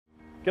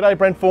G'day,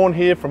 Brent Vaughan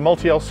here from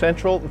Multi-Hull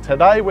Central.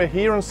 Today we're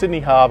here in Sydney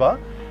Harbour.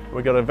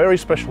 We've got a very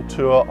special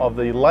tour of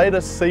the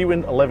latest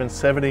Seawind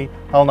 1170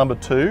 hull number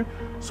 2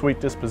 Sweet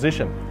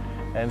Disposition.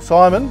 And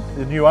Simon,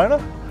 the new owner,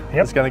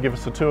 is going to give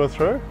us a tour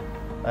through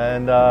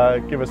and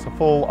give us a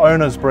full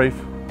owner's brief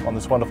on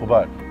this wonderful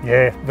boat.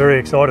 Yeah, very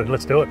excited.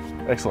 Let's do it.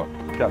 Excellent.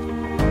 Go.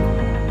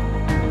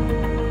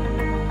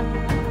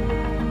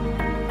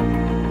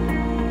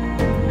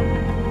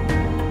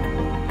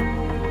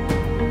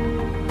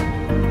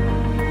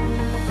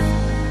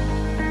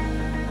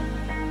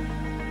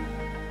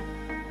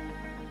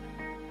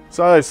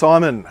 So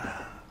Simon,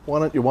 why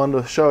don't you want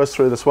to show us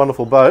through this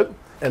wonderful boat?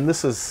 And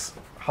this is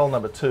hull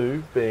number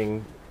 2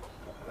 being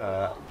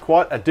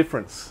quite a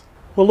difference.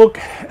 Well look,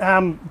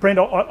 Brent,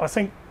 I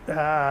think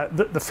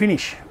the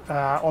finish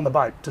on the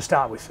boat to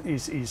start with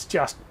is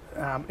just,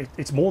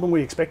 it's more than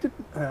we expected.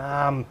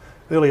 Early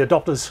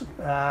adopters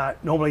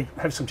normally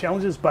have some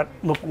challenges, but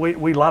look,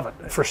 we love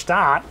it. For a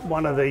start,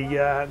 one of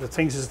the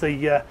things is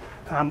the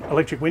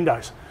electric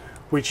windows,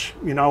 which,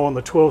 you know, on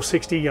the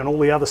 1260 and all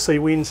the other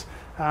Seawinds,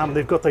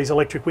 they've got these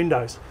electric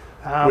windows.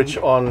 Which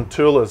on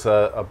Tulas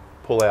are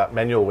pull-out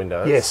manual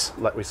windows. Yes.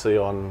 Like we see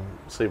on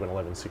Seawind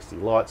 1160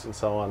 lights and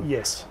so on.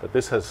 Yes. But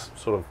this has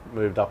sort of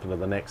moved up into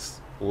the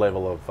next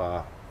level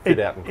of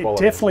fit-out and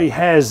quality. It definitely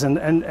has,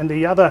 and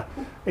the other,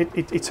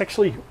 it's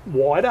actually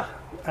wider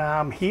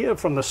here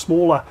from the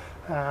smaller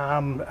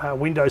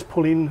windows,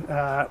 pull-in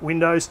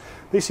windows.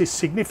 This is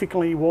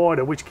significantly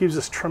wider, which gives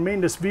us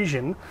tremendous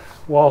vision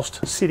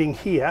whilst sitting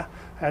here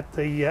at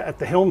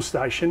the helm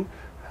station.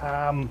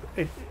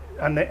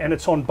 And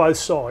it's on both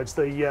sides.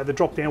 The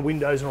drop-down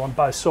windows are on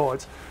both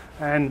sides,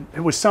 and it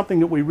was something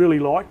that we really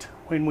liked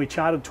when we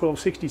chartered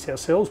 1260s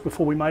ourselves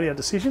before we made our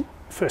decision.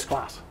 First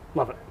class,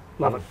 love it,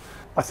 love it.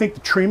 I think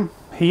the trim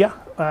here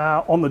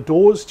on the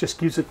doors just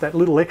gives it that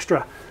little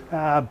extra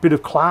bit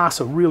of class,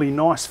 a really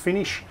nice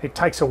finish. It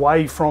takes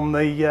away from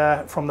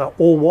the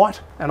all white,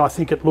 and I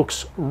think it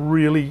looks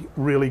really,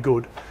 really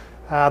good.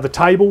 The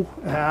table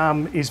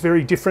is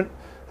very different.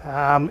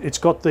 It's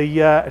got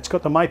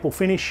the maple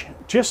finish.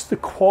 Just the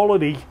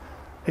quality,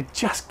 it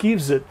just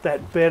gives it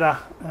that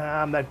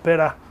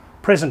better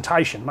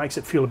presentation. Makes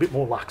it feel a bit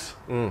more luxe.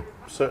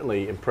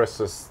 Certainly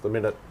impressed us the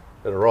minute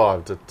it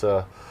arrived.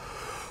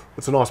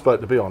 It's a nice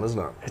boat to be on, isn't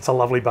it? It's a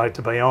lovely boat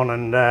to be on,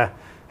 and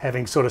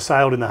having sort of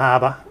sailed in the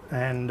harbour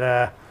and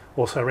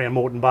also around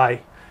Moreton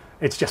Bay,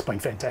 it's just been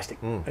fantastic.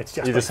 It's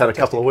just you just had a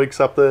couple of weeks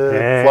up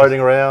there, floating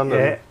around.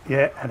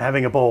 And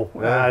having a ball.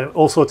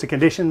 All sorts of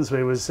conditions.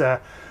 There was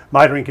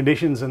motoring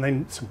conditions, and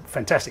then some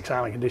fantastic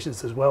sailing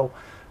conditions as well.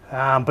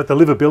 But the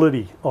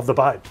livability of the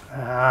boat,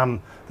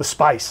 the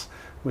space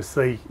with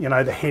the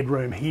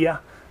headroom here.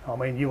 I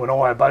mean, you and I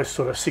are both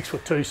sort of 6'2",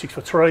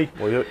 6'3".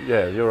 Well,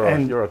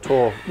 you're a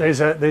tall.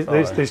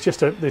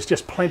 There's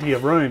just plenty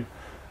of room,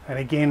 and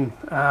again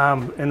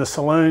in the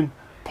saloon,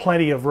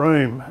 plenty of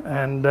room,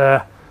 and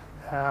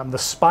the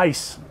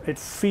space, it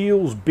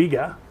feels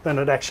bigger than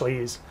it actually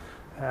is,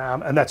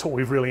 and that's what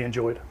we've really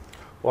enjoyed.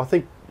 Well, I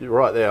think you're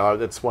right there.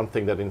 That's one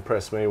thing that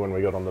impressed me when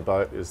we got on the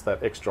boat, is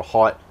that extra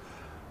height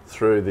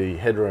through the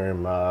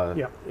headroom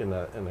in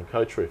the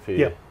coach roof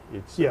here.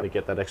 You certainly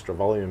get that extra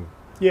volume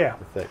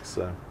effect.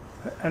 So.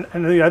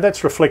 And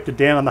that's reflected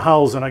down on the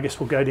hulls, and I guess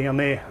we'll go down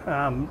there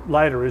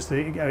later. Is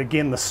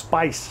again the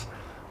space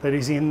that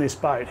is in this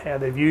boat, how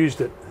they've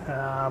used it.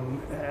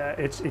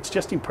 It's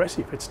just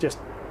impressive.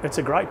 It's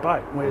a great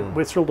boat.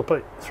 We're thrilled to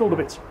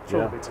bits.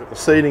 The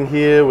seating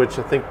here, which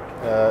I think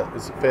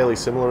is fairly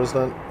similar,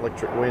 isn't it?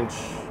 Electric winch.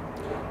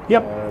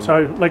 Yep.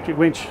 So electric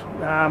winch,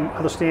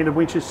 other standard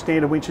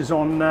winches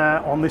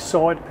on this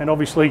side, and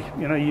obviously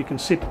you can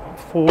sit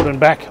forward and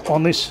back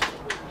on this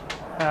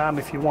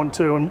if you want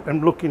to,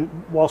 and look in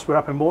whilst we're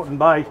up in Moreton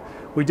Bay.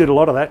 We did a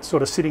lot of that,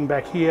 sort of sitting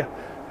back here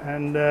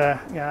and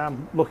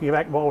looking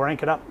back while we're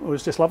anchored up. It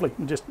was just lovely.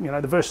 Just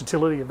the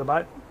versatility of the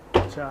boat.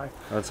 So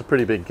it's a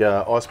pretty big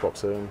ice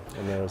box in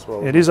there as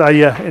well. It is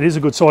a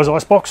good size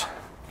ice box.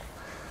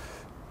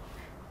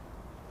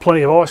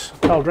 Plenty of ice,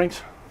 cold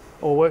drinks,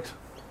 all works.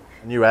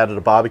 And you added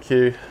a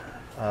barbecue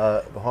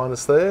behind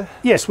us there.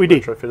 Yes, we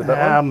did. Retrofitted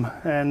that one.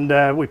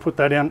 And we put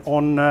that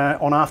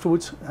on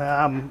afterwards,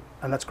 and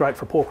that's great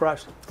for pork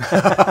roast.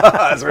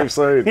 That's very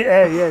soon.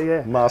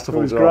 Yeah. Masterful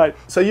It was job. great.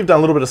 So you've done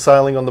a little bit of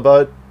sailing on the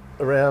boat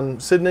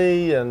around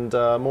Sydney and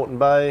Moreton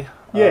Bay.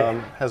 Yeah.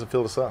 How's it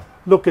feel to sail?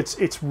 Look,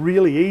 it's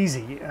really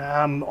easy.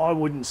 I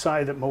wouldn't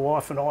say that my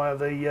wife and I are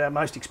the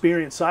most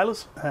experienced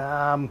sailors,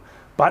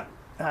 but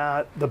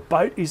the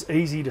boat is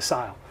easy to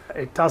sail.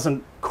 It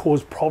doesn't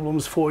cause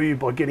problems for you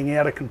by getting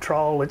out of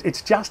control.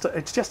 It's just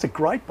a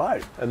great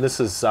boat. And this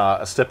is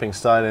a stepping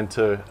stone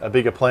into a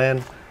bigger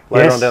plan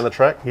later on down the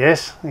track.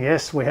 Yes.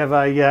 We have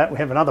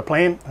another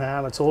plan.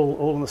 It's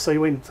all in the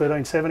Seawind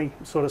 1370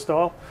 sort of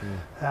style,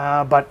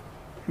 but.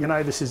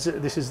 This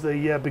is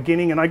the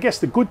beginning, and I guess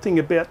the good thing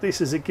about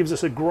this is it gives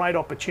us a great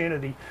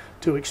opportunity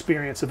to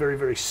experience a very,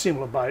 very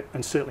similar boat,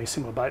 and certainly a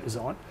similar boat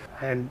design.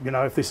 And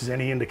if this is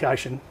any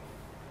indication,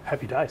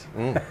 happy days.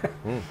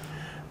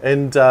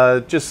 And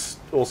just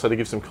also to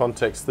give some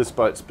context, this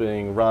boat's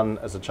being run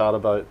as a charter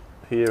boat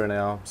here in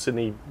our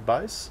Sydney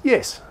base.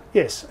 Yes,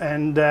 yes,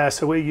 and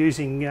so we're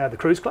using the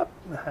cruise club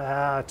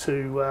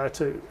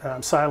to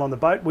sail on the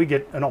boat. We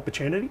get an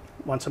opportunity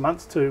once a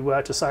month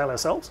to sail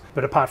ourselves,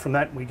 but apart from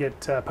that, we get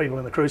people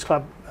in the cruise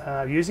club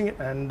using it,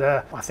 and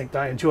I think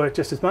they enjoy it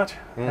just as much.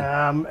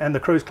 And the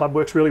cruise club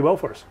works really well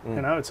for us.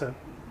 You know, it's a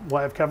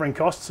way of covering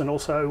costs and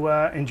also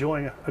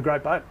enjoying a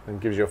great boat.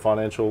 And gives you a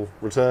financial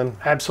return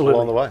Absolutely.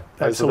 along the way.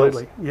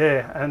 Absolutely,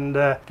 yeah, and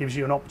gives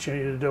you an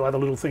opportunity to do other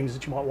little things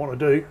that you might want to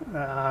do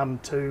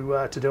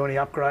to do any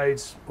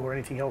upgrades or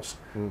anything else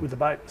with the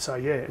boat. So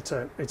yeah, it's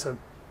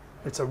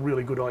a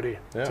really good idea.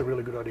 Yeah. It's a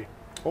really good idea.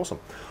 Awesome.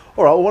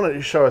 All right, well, why don't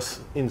you show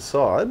us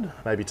inside?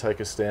 Maybe take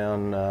us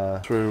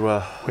down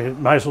through... We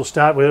may as well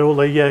start where all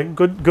the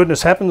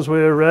goodness happens,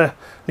 where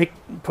Nick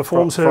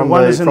performs her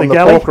wonders in the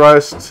galley. From the pork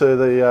roast to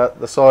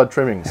the side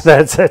trimmings.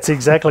 That's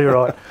exactly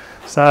right.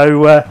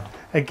 So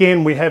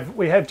again, we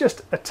have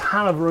just a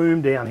ton of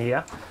room down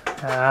here.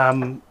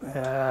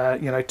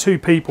 You know, two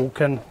people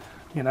can,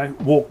 you know,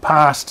 walk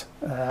past.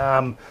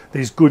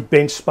 There's good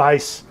bench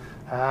space,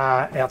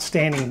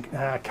 outstanding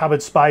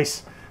cupboard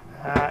space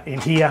in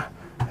here.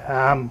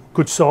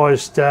 Good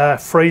sized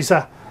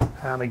freezer,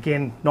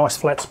 again nice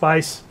flat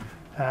space.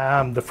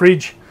 The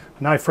fridge,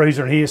 no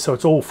freezer in here, so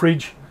it's all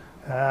fridge,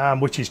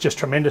 which is just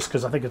tremendous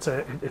because I think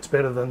it's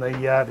better than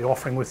the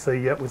offering with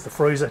the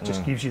freezer. It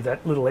just gives you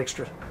that little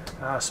extra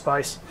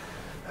space.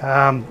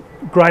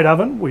 Great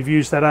oven. We've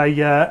used that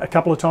a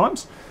couple of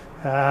times.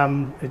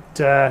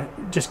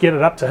 Just get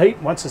it up to heat.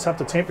 Once it's up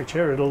to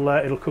temperature,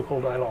 it'll cook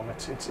all day long.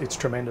 It's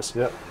tremendous.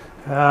 Yep.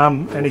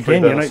 And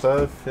again, you know,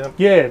 stove, yep.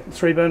 Yeah,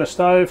 3-burner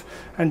stove,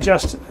 and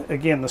just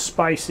again the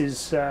space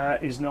is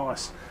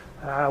nice.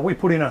 We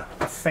put in a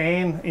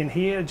fan in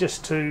here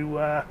just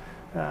to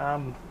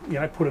you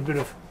know, put a bit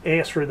of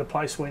air through the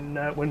place when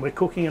we're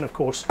cooking, and of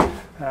course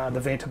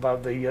the vent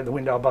above the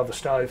window above the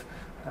stove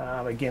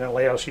again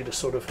allows you to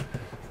sort of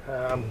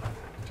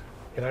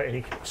you know,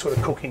 any sort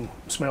of cooking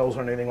smells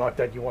or anything like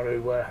that you want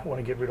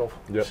to get rid of.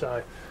 Yep.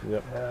 So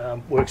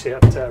works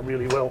out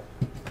really well.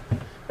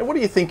 And what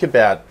do you think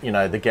about, you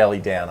know, the galley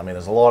down? I mean,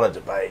 there's a lot of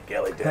debate,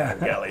 galley down,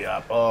 galley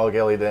up. Oh,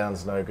 galley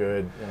down's no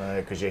good, you know,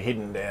 because you're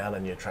hidden down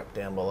and you're trapped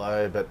down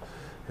below, but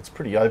it's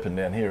pretty open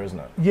down here, isn't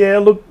it? Yeah,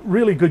 look,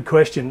 really good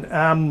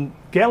question.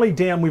 Galley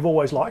down we've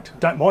always liked.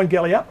 Don't mind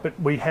galley up, but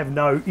we have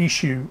no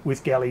issue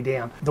with galley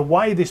down. The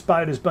way this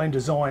boat has been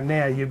designed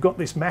now, you've got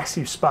this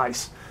massive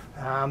space.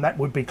 That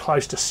would be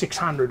close to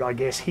 600, I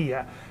guess,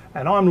 here.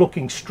 And I'm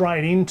looking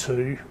straight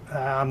into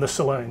the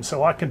saloon,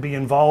 so I can be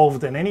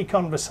involved in any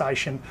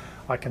conversation.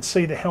 I can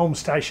see the helm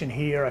station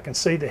here, I can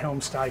see the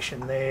helm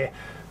station there.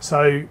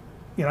 So, you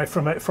know,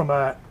 from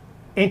a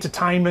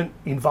entertainment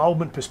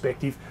involvement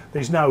perspective,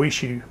 there's no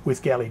issue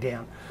with galley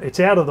down. It's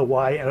out of the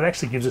way, and it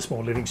actually gives us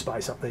more living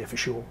space up there for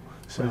sure.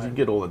 So you can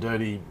get all the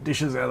dirty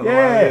dishes out of the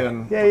way,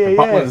 and the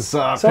butler's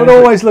so it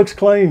always looks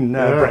clean,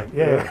 Brent.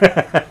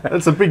 Yeah.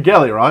 It's a big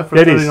galley, right? For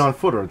a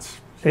 39-footer,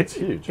 it's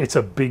huge. It's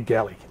a big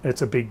galley.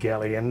 It's a big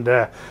galley, and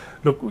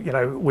look, you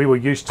know, we were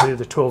used to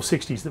the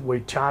 1260s that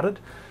we chartered.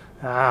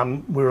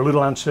 We were a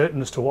little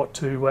uncertain as to what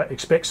to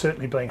expect,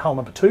 certainly being hull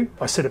number 2.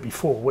 I said it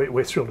before,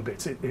 we're thrilled to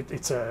bits.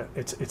 It's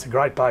a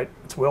great boat,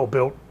 it's well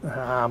built,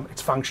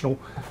 it's functional,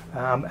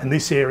 and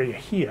this area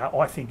here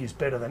I think is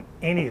better than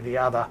any of the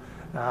other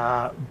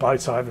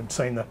boats. I haven't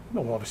seen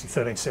well,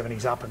 obviously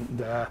 1370s up,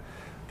 and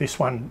this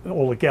one,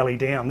 all the galley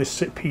down,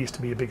 this appears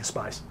to be a bigger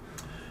space.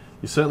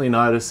 You certainly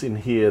notice in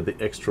here the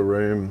extra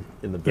room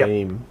in the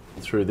beam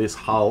through this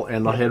hull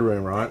and the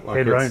headroom, right? Like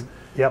headroom.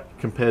 Yep.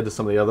 Compared to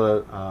some of the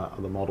other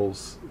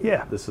models,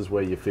 this is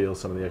where you feel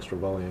some of the extra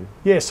volume.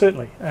 Yeah,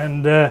 certainly,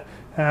 and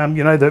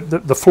you know,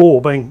 the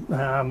floor being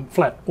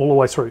flat all the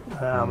way through.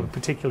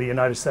 Particularly, you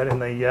notice that in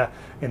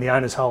the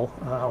owner's hull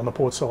on the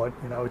port side.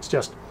 You know, it's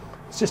just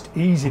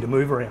easy to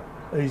move around.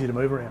 Easy to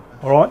move around.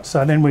 All right,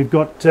 so then we've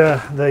got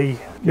the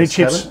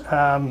midships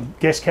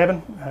guest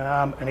cabin,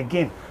 and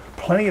again,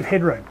 plenty of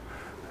headroom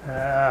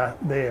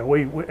there.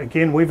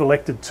 We've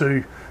elected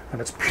to. And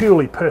it's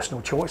purely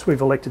personal choice.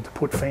 We've elected to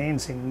put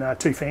fans in,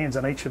 2 fans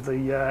on each of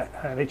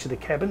the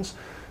cabins.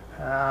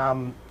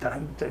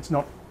 It's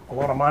not a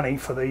lot of money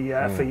for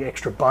the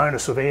extra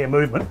bonus of air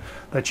movement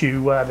that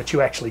you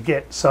actually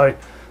get. So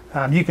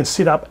you can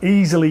sit up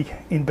easily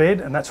in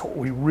bed, and that's what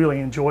we really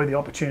enjoy, the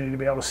opportunity to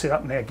be able to sit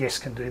up, and our guests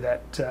can do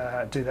that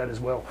as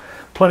well.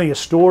 Plenty of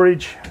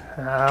storage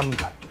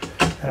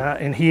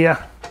in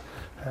here.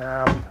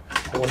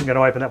 I wasn't going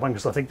to open that one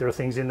because I think there are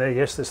things in there.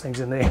 Yes, there's things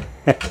in there.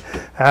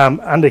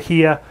 Under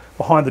here,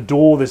 behind the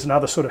door, there's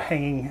another sort of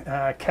hanging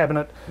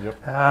cabinet.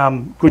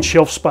 Yep. Good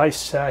shelf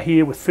space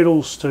here with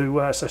fiddles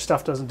so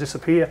stuff doesn't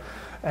disappear,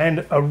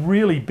 and a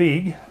really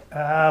big,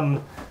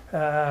 you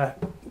know,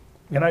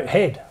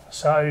 head.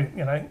 So,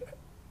 you know,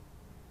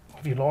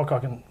 if you like, I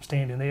can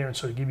stand in there and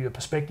sort of give you a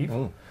perspective.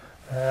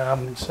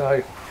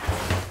 So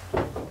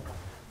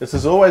this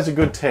is always a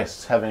good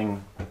test,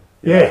 having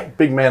Yeah.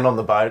 Big man on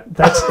the boat.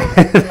 That's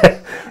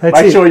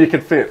Make sure you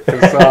can fit,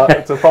 because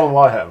it's a problem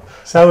I have.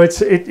 So it's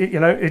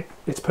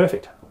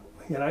perfect.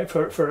 You know,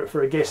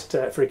 for a guest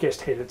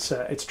head,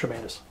 it's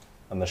tremendous.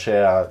 And the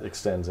shower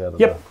extends out of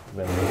Yep.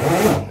 the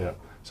venue. Yep.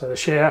 So the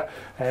shower,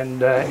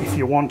 and if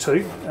you want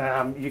to,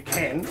 you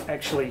can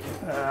actually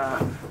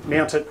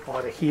mount it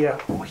either here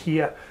or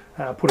here.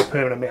 Put a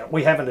permanent mount.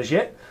 We haven't as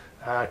yet,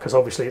 because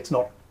obviously it's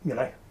not, you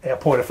know, our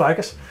point of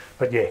focus.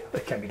 But yeah,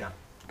 it can be done.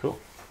 Cool.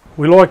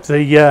 We like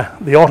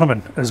the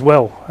ottoman as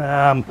well.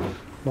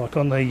 Like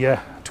on the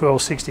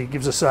 1260,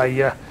 gives us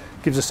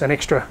an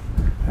extra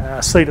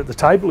seat at the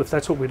table if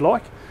that's what we'd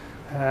like.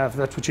 If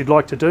that's what you'd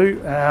like to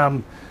do.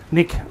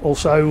 Nick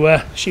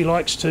also, she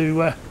likes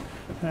to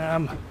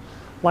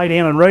lay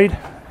down and read,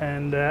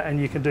 and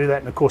you can do that.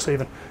 And of course,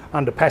 even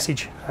under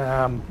passage,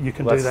 you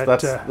can do that.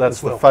 That's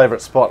as well. the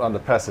favourite spot under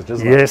passage,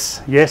 isn't it?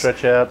 Yes, yes.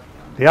 Stretch out.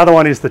 The other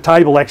one is the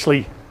table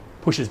actually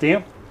pushes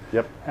down.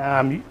 Yep.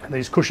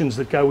 There's cushions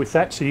that go with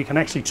that, so you can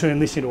actually turn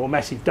this into a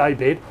massive day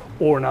bed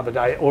or another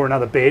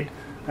bed.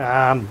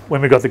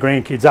 When we've got the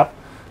grandkids up,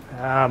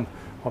 I'm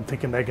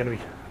thinking they're going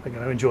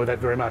to enjoy that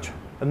very much.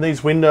 And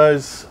these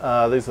windows, these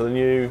are the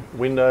new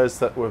windows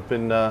that we've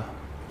been,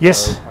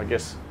 yes, I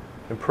guess,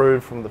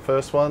 improved from the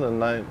first one, and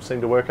they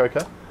seem to work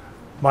okay.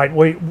 Mate,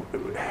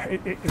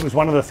 it was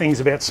one of the things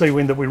about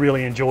Seawind that we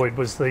really enjoyed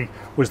was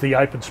the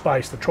open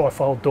space, the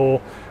trifold door,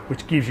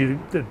 which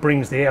that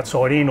brings the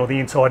outside in or the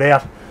inside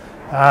out.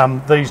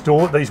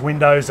 These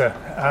windows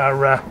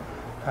are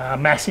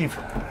massive,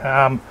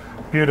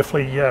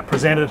 beautifully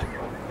presented,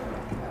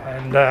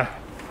 and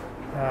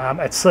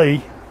at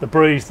sea, the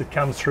breeze that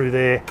comes through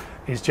there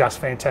is just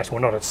fantastic.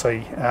 Well, not at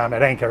sea,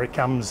 at anchor, it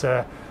comes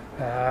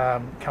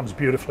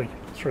beautifully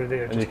through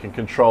there. And you can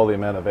control the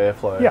amount of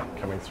airflow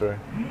coming through.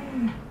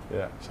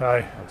 Yeah,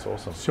 so that's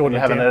awesome. And you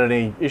haven't had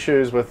any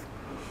issues with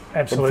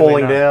them none.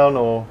 falling down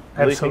or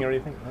leaking or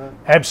anything? No?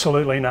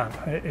 Absolutely none.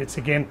 It's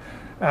again,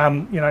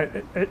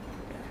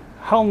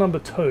 hull number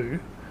 2,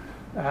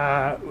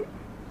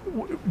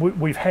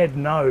 we've had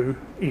no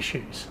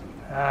issues.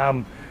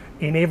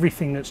 In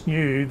everything that's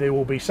new, there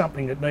will be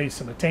something that needs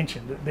some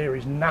attention. There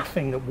is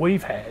nothing that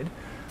we've had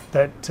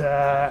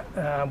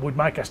that would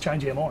make us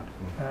change our mind.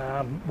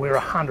 We're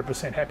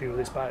 100% happy with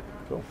this boat.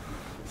 Cool.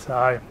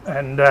 So,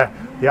 and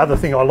the other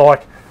thing I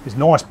like is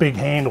nice big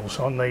handles.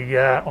 On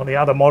the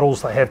other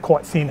models, they have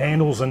quite thin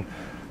handles, and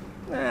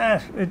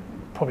it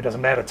probably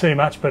doesn't matter too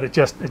much, but it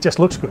just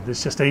looks good.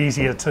 It's just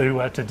easier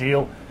to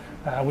deal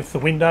with the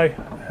window.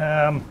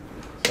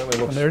 Certainly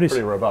looks there it is.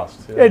 Pretty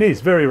robust. Yeah. It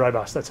is very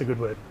robust. That's a good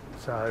word.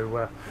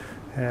 So,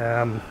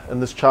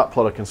 and this chart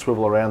plotter can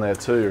swivel around there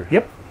too.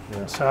 Yep.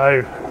 Yeah.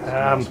 So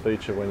nice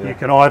feature when you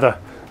can either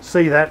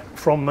see that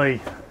from the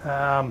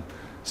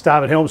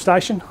starboard helm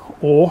station,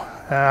 or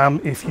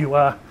if you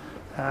are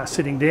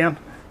sitting down,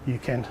 you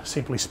can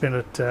simply spin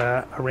it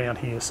around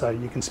here. So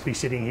you can be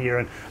sitting here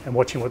and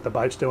watching what the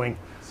boat's doing.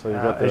 So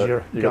you've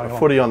got the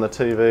footy on the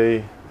TV.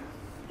 Yep.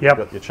 You've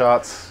got your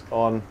charts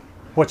on.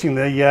 Watching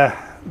the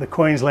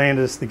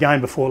Queenslanders, the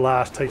game before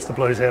last, teach the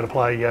Blues how to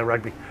play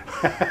rugby.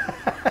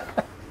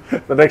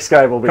 The next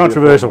game will be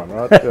controversial, one,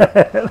 right?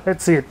 Yeah.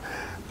 That's it.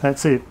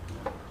 That's it.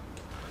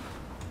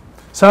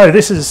 So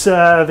this is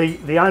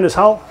the owner's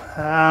hull,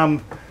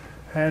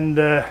 and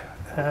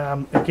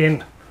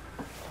again,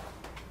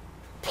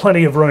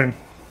 plenty of room.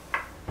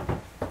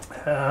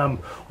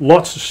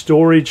 Lots of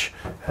storage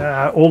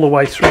all the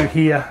way through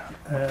here.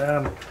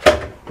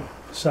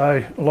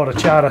 So a lot of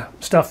charter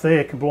stuff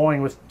there,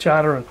 complying with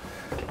charter and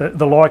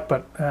the like,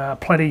 but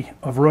plenty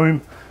of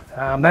room.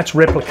 That's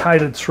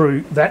replicated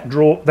through that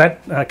drawer,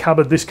 that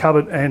cupboard, this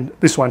cupboard, and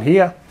this one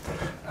here.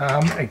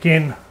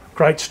 Again,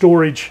 great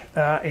storage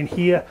in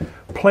here.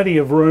 Plenty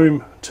of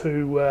room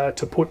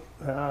to put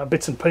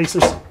bits and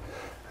pieces.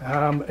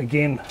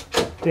 Again,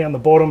 down the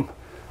bottom,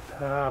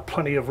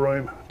 plenty of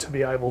room to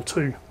be able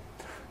to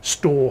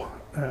store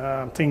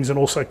things and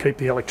also keep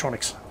the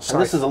electronics safe.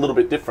 And this is a little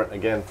bit different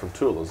again from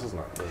Tulas, isn't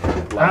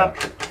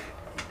it?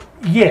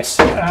 Yes,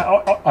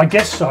 I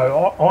guess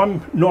so.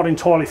 I'm not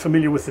entirely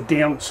familiar with the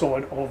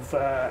downside of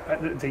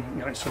the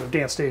sort of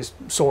downstairs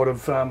side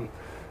of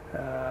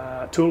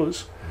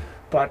Tulas,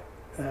 but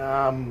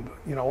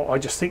I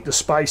just think the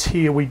space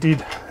here we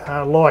did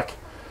like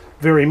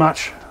very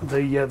much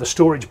the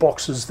storage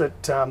boxes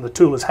that the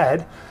Tulas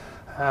had.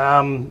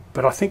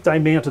 But I think they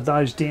mounted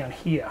those down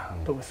here.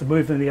 But with the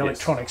movement of the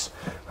electronics,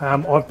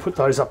 I've put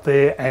those up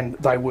there and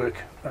they work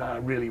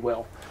really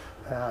well.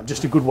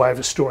 Just a good way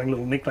of storing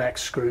little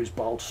knickknacks, screws,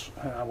 bolts,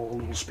 all the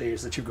little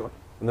spares that you've got.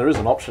 And there is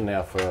an option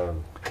now for a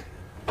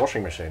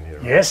washing machine here,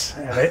 right? Yes,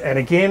 and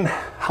again,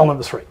 hull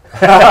number 3.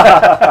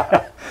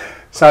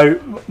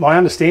 So my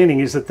understanding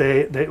is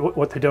that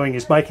what they're doing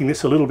is making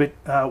this a little bit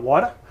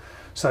wider.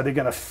 So they're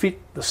going to fit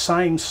the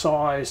same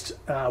sized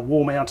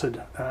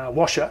wall-mounted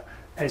washer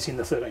as in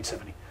the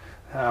 1370,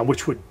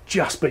 which would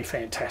just be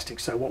fantastic.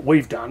 So what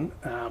we've done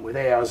with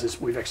ours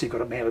is we've actually got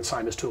it mounted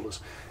same as Tulas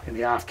in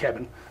the aft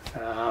cabin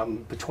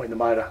between the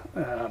motor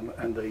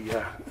and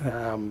the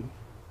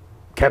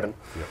cabin.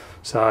 Yep.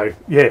 So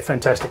yeah,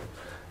 fantastic.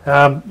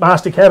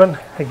 Master cabin,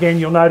 again,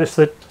 you'll notice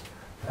that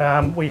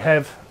we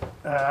have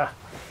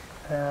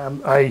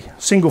a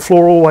single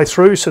floor all the way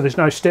through, so there's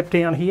no step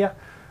down here,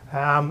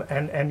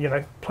 and you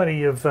know,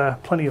 plenty of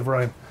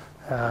room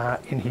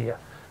in here.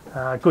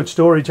 Good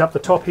storage up the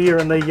top here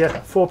in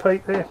the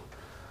four-peak there.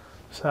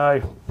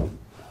 So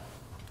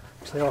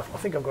actually, I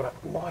think I've got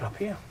a light up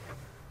here.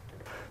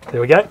 There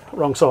we go,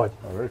 wrong side.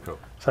 Oh, very cool.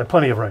 So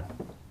plenty of room.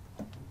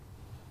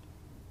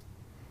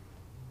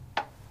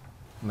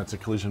 And that's a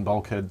collision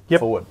bulkhead Yep.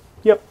 forward.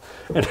 Yep.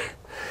 And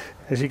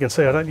as you can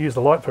see, I don't use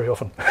the light very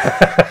often.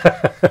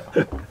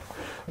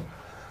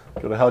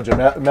 Got to hold your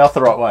mouth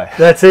the right way.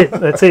 That's it,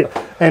 that's it.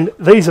 And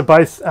these are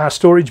both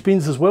storage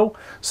bins as well.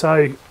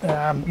 So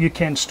you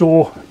can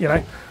store, you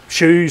know,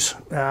 shoes,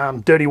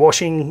 dirty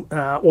washing,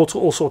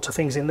 all sorts of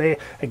things in there.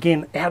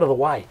 Again, out of the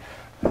way.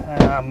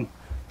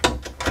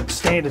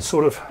 Standard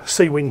sort of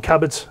Seawind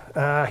cupboards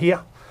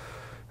here.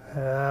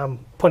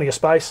 Plenty of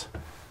space.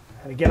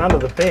 And again, under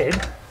the bed,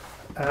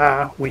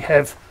 we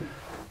have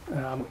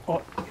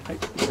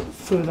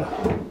further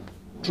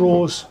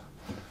drawers,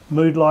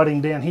 mood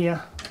lighting down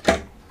here,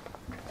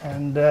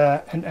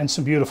 and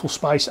some beautiful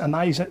space. And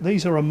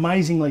these are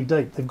amazingly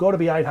deep. They've got to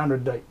be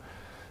 800 deep.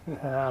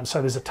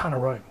 So there's a ton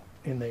of room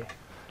in there.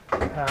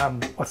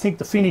 I think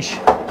the finish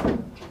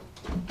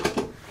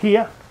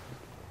here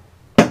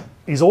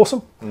is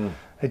awesome. Mm.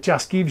 It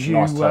just gives you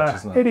nice touch,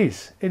 isn't it?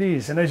 It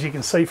is, and as you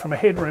can see from a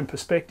headroom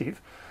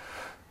perspective,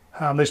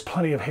 there's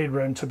plenty of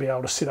headroom to be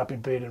able to sit up in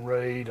bed and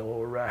read,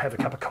 or have a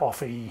cup of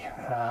coffee.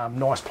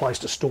 Nice place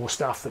to store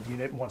stuff that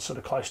you want sort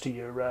of close to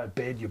your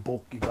bed, your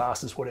book, your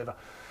glasses, whatever.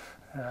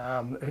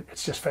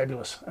 It's just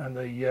fabulous. And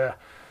the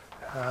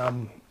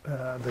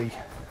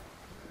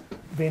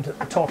vent at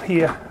the top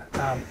here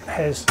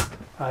has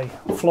a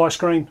fly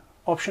screen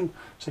option,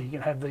 so you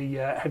can have the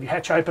have your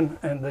hatch open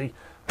and the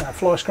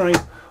fly screen,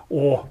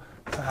 or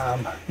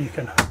you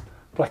can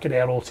black it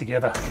out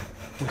altogether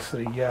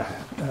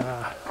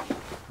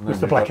with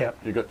the blackout.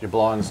 You've got your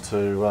blinds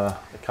to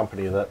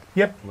accompany that.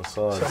 Yep. On the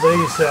side. So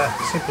these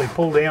simply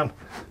pull down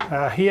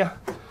here,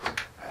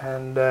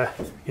 and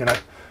you know,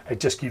 it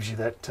just gives you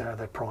that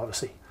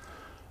privacy.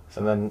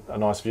 And then a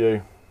nice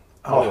view.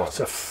 Oh, it's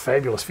a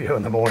fabulous view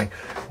in the morning.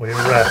 We've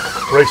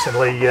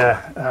recently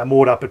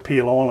moored up at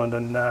Peel Island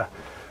and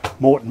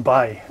Moreton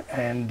Bay,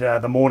 and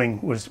the morning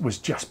was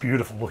just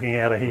beautiful looking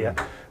out of here.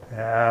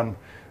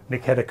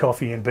 Nick had a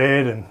coffee in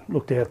bed and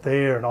looked out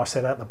there, and I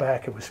sat out the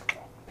back. It was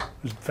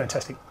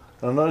fantastic.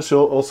 And I noticed you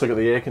also got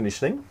the air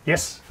conditioning.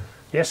 Yes,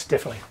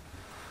 definitely.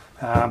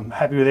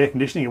 Happy with air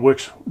conditioning. It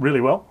works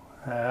really well,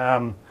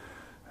 and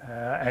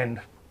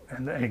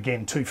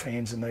again, 2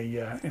 fans in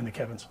the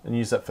cabins. And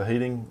use that for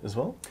heating as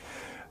well?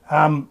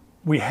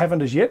 We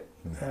haven't as yet,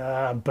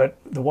 but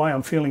the way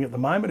I'm feeling at the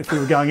moment, if we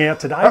were going out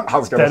today,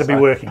 that'd be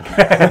working.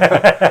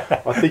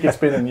 I think it's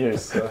been in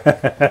use.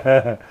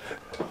 So,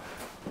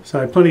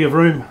 so plenty of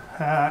room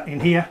in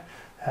here.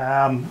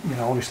 You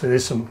know, obviously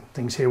there's some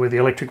things here with the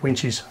electric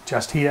winches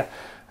just here,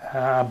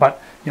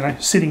 but you know,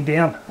 sitting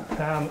down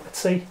at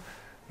sea,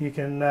 you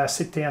can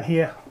sit down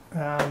here.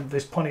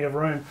 There's plenty of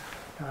room.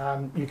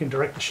 You can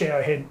direct the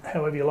shower head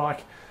however you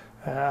like.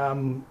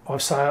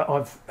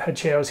 I've had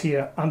showers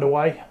here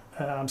underway,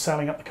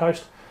 sailing up the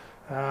coast,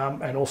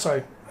 and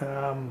also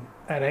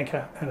at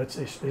anchor, and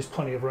there's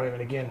plenty of room.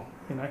 And again,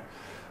 you know,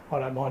 I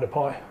don't mind a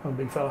pie. I'm a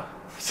big fella.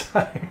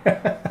 So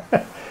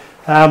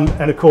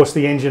and of course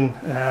the engine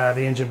bay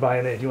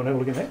in there. Do you want to have a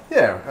look at that?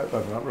 yeah,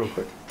 open up real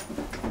quick.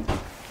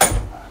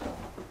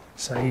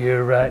 So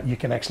you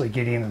can actually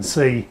get in and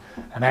see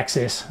and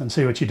access and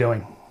see what you're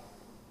doing.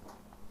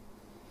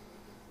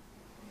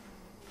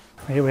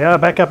 Here we are,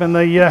 back up in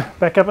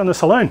the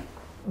saloon.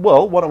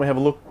 Well, why don't we have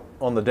a look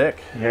on the deck?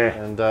 Yeah.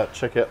 And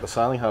check out the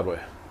sailing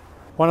hardware.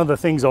 One of the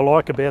things I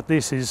like about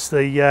this is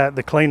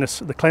the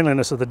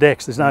cleanliness of the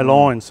decks. There's no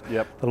lines.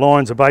 Yep. The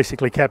lines are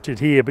basically captured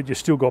here, but you've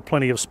still got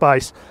plenty of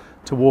space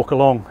to walk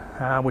along,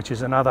 which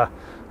is another,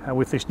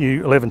 with this new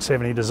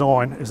 1170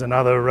 design, is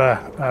another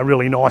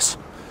really nice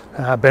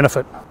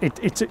benefit.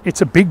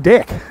 It's a big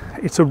deck.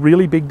 It's a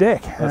really big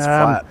deck. That's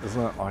flat,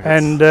 isn't it? Like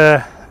and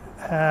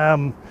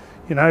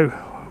you know,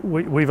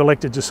 we've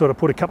elected to sort of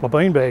put a couple of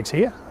bean bags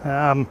here,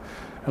 and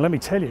let me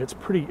tell you, it's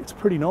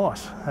pretty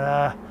nice.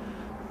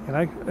 You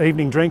know,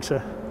 evening drinks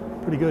are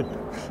pretty good,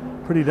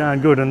 pretty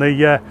darn good. And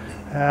the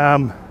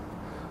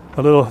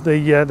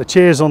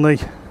chairs on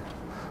the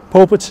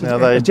pulpits. Now, are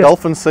they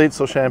dolphin seats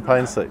or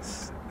champagne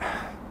seats?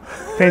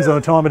 Depends on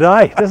the time of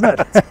day, doesn't it?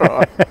 That's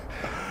right.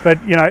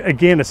 But you know,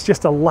 again, it's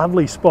just a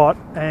lovely spot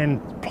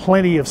and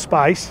plenty of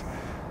space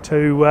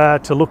to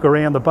look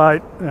around the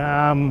boat,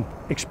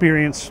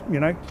 experience,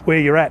 you know, where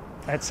you're at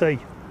sea.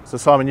 So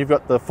Simon, you've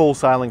got the full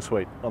sailing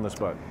suite on this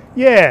boat.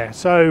 Yeah,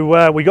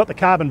 so we got the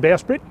carbon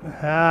bowsprit,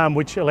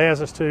 which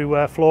allows us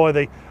to fly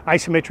the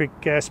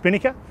asymmetric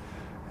spinnaker,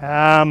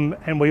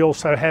 and we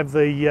also have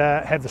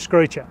the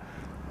screecher.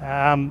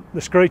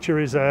 The Screecher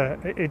is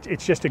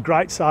it's just a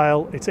great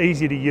sail. It's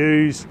easy to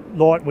use,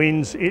 light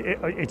winds.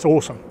 It's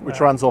awesome.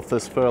 Which runs off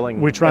this furling.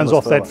 Which runs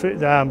off that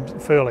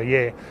furler,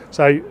 yeah.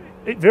 So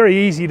very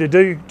easy to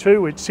do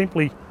too. It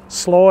simply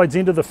slides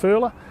into the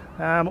furler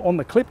on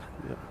the clip.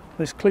 Yep.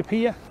 This clip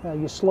here,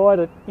 you slide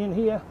it in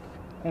here,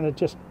 and it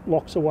just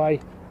locks away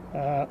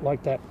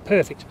like that.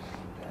 Perfect.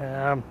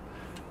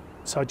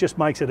 So it just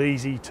makes it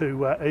easy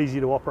to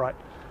operate.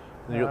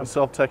 And you've got the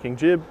self-tacking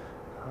jib.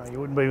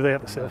 You wouldn't be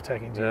without the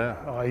self-tacking jib.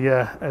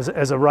 Yeah.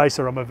 As a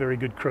racer, I'm a very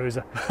good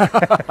cruiser.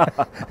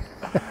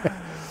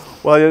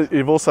 Well,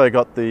 you've also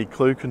got the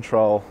clue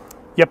control.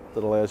 Yep.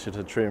 That allows you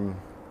to trim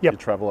your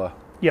traveller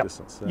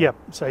distance. Yep.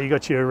 So you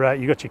got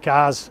your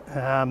cars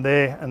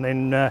there, and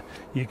then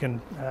you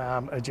can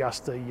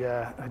adjust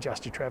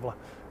your traveller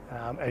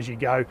as you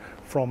go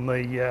from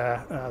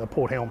the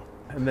port helm.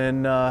 And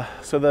then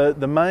so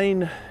the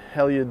main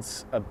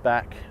halyards are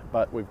back,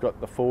 but we've got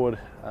the forward,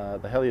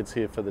 the halyards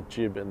here for the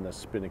jib and the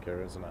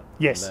spinnaker, isn't it?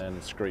 Yes. And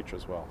then Screech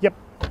as well. Yep.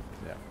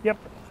 Yeah. Yep.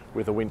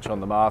 With a winch on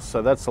the mast,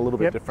 so that's a little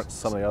bit different to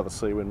some of the other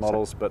Seawind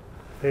models. But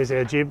there's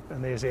our jib,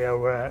 and there's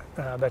our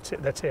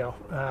that's our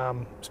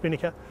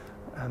spinnaker,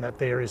 and that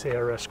there is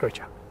our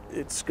Screecher.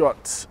 It's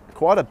got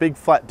quite a big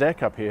flat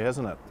deck up here,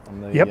 hasn't it?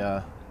 On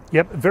the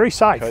yep. Very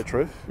safe. Coach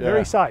roof. Yeah.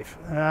 Very safe.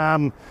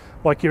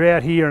 Like you're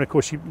out here, and of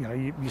course you're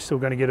still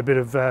going to get a bit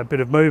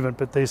of movement,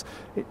 but there's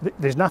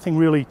nothing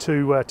really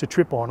to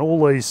trip on.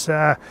 All these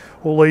are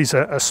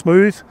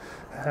smooth,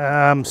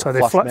 so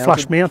they're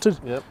flush mounted.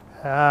 Yep.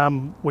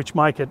 Which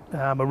make it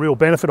a real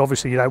benefit.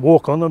 Obviously, you don't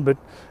walk on them, but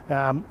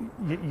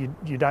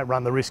you don't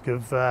run the risk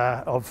of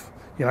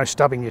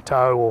stubbing your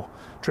toe or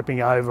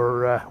tripping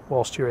over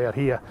whilst you're out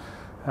here.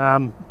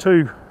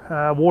 2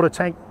 water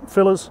tank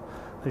fillers.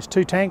 There's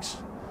 2 tanks,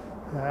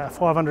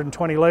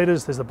 520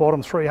 litres. There's the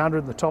bottom 300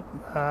 and the top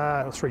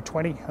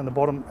 320, and the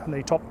bottom and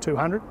the top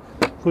 200.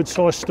 Good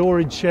size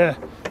storage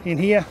in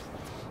here.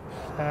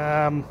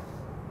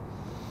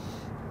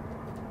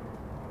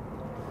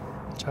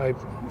 So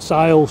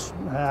sails,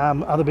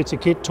 other bits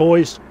of kit,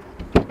 toys.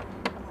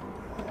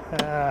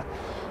 And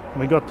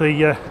we got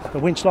the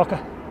winch locker.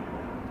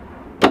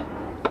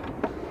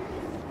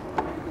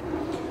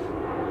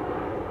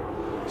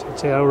 So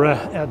it's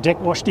our deck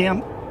wash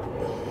down,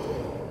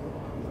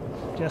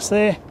 just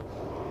there.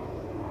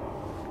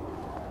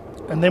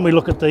 And then we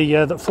look at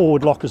the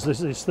forward lockers.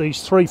 There's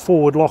these 3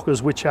 forward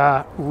lockers which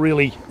are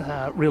really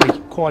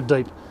quite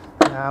deep.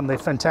 They're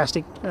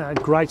fantastic,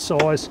 great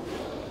size.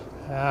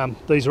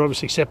 These are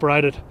obviously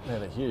separated, yeah,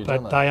 they're huge,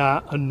 but they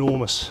are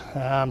enormous.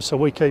 So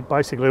we keep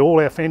basically all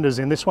our fenders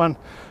in this one,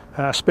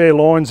 spare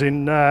lines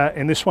in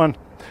this one,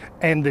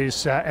 and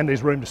there's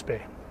room to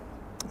spare.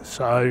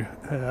 So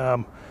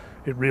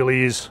it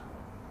really is,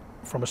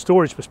 from a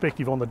storage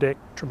perspective on the deck,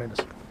 tremendous.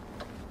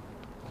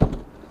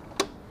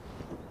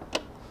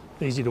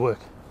 Easy to work.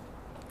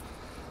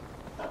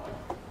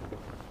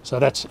 So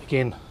that's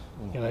again,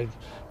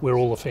 where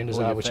all the fenders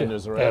are, which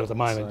are out at the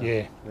moment.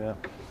 So,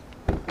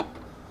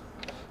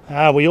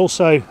 yeah. We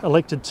also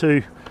elected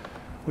to.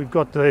 We've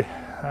got the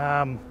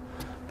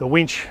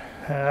winch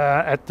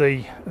at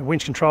the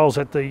winch controls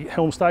at the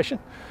helm station,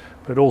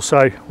 but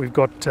also we've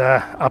got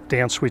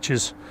up-down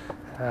switches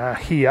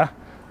here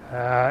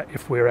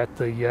if we're at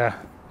the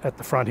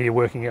front here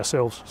working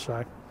ourselves.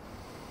 So.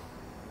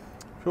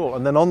 Cool.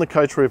 And then on the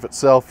coach roof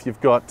itself, you've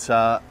got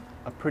a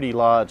pretty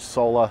large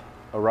solar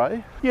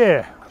array.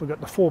 Yeah, we've got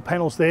the 4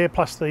 panels there,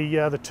 plus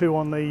the 2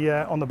 on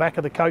the back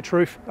of the coach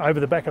roof, over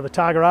the back of the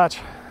targa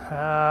arch.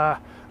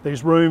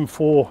 There's room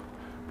for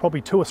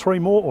probably 2 or 3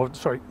 more, or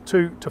sorry,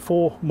 2 to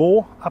 4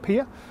 more up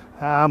here.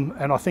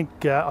 And I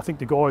think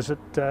the guys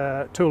at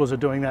Tulas are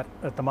doing that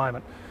at the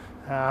moment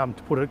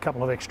to put a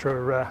couple of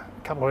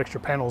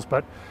extra panels.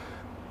 But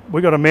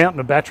we've got a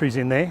mountain of batteries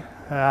in there,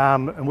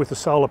 and with the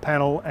solar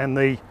panel and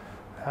the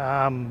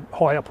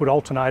high output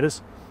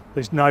alternators,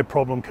 there's no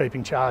problem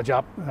keeping charge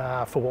up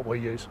for what we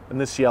use. And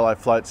this yellow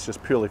float's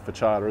just purely for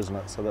charter, isn't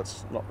it? So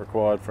that's not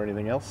required for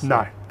anything else?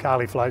 No,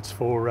 Galley floats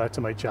for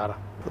to meet charter.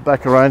 The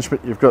back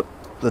arrangement, you've got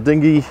the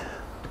dinghy,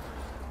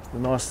 the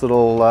nice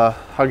little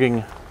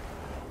hugging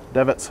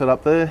davit set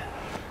up there.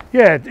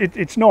 Yeah,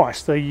 it's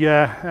nice. They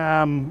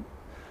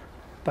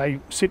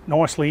sit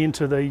nicely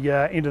into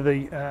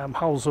the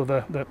hulls of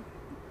the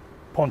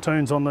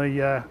pontoons on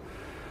the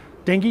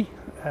dinghy.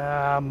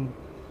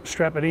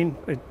 Strap it in.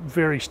 It's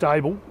very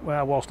stable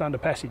whilst under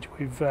passage.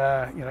 We've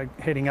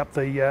heading up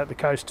the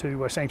coast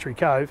to Sanctuary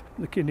Cove.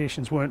 The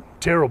conditions weren't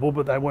terrible,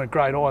 but they weren't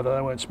great either.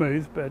 They weren't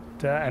smooth, but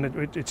and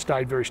it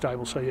stayed very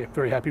stable. So yeah,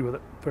 very happy with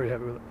it. Very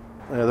happy with it.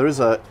 Yeah, there is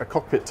a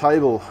cockpit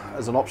table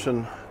as an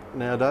option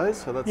nowadays,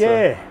 so that's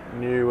a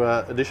new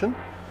addition.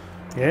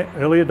 Yeah,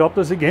 early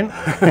adopters again.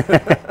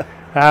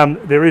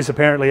 There is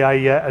apparently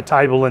a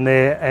table in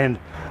there, and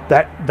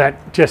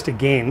that just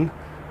again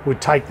would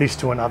take this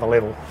to another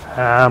level.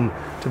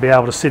 To be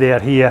able to sit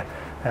out here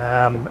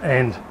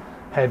and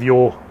have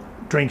your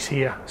drinks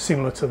here,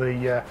 similar to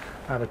the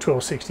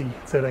 1260,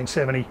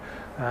 1370,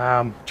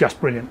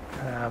 just brilliant.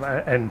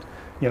 And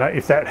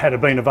if that had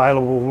been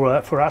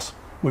available for us,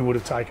 we would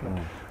have taken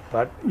it.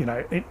 But you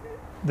know,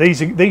 these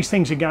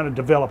things are going to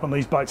develop, and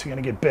these boats are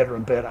going to get better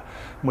and better.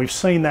 And we've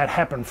seen that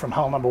happen from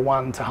hull number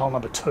 1 to hull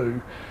number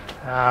 2.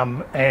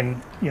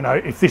 And you know,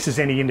 if this is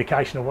any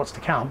indication of what's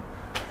to come,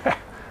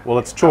 well,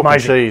 it's chalk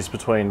and cheese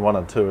between 1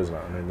 and 2, isn't it?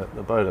 I mean,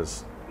 the boat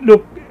is.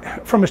 Look,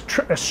 from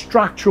a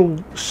structural,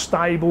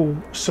 stable,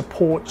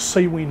 support,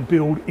 Seawind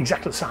build,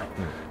 exactly the same.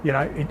 You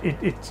know,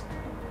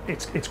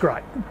 it's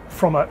great.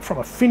 From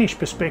a finish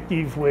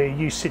perspective, where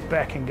you sit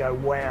back and go,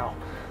 wow,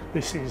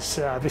 this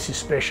is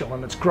special,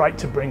 and it's great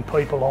to bring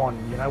people on.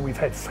 You know, we've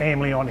had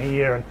family on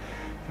here, and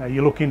you know,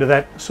 you look into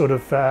that sort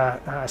of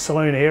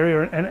saloon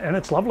area, and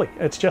it's lovely.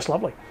 It's just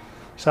lovely.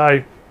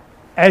 So,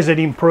 as it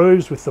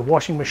improves with the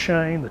washing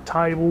machine, the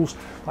tables,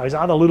 those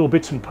other little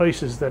bits and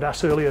pieces that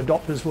us early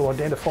adopters will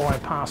identify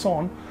and pass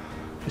on,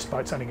 this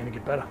boat's only going to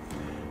get better.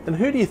 And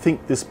who do you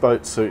think this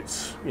boat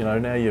suits? You know,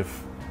 now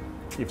you've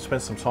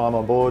spent some time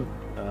on board.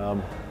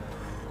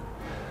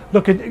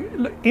 Look,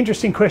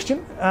 interesting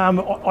question.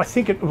 I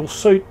think it will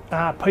suit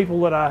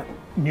people that are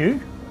new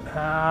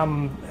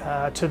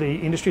to the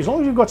industry, as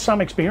long as you've got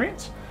some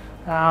experience,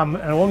 and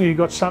as long as you've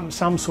got some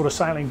sort of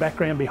sailing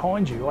background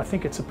behind you. I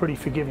think it's a pretty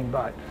forgiving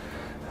boat.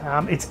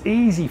 It's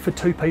easy for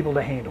 2 people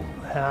to handle,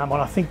 and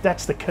I think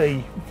that's the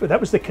key. That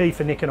was the key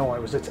for Nick and I.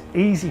 Was it's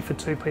easy for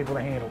 2 people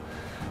to handle.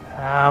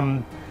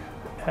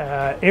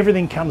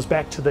 Everything comes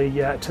back to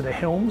the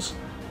helms.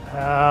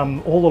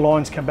 All the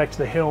lines come back to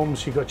the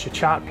helms. You've got your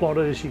chart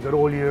plotters. You've got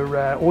all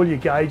your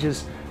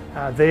gauges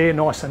there,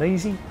 nice and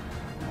easy.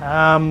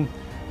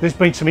 There's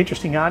been some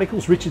interesting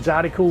articles. Richard's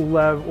article,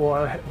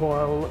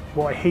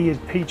 why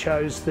he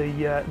chose the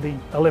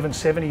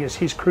 1170 as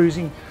his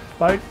cruising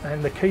boat,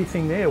 and the key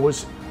thing there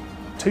was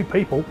 2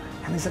 people,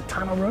 and there's a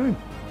ton of room.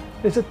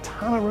 There's a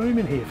ton of room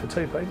in here for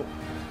 2 people.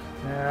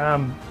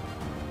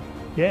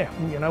 Yeah,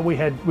 you know, we've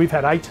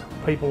had 8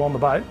 people on the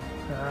boat,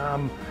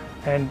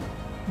 and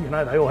you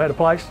know, they all had a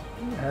place,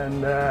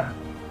 and yeah,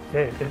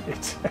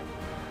 it's.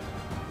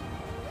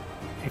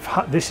 If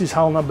this is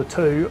hull number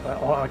 2,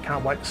 I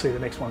can't wait to see the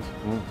next ones.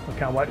 I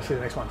can't wait to see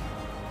the next one.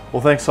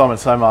 Well, thanks, Simon,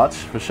 so much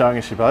for showing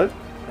us your boat.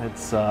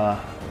 It's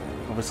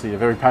obviously you're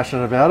very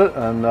passionate about it,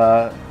 and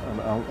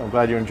I'm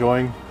glad you're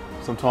enjoying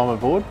some time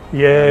aboard.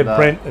 Yeah, and,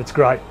 Brent, it's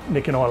great.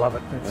 Nick and I love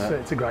it.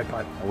 It's a great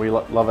boat. We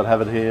love it,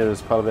 have it here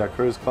as part of our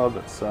cruise club.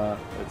 It's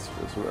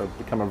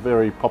become a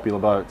very popular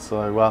boat.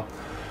 So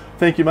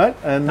thank you, mate,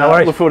 and no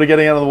worries. Look forward to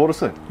getting out of the water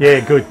soon. Yeah,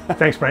 good.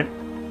 Thanks, Brent.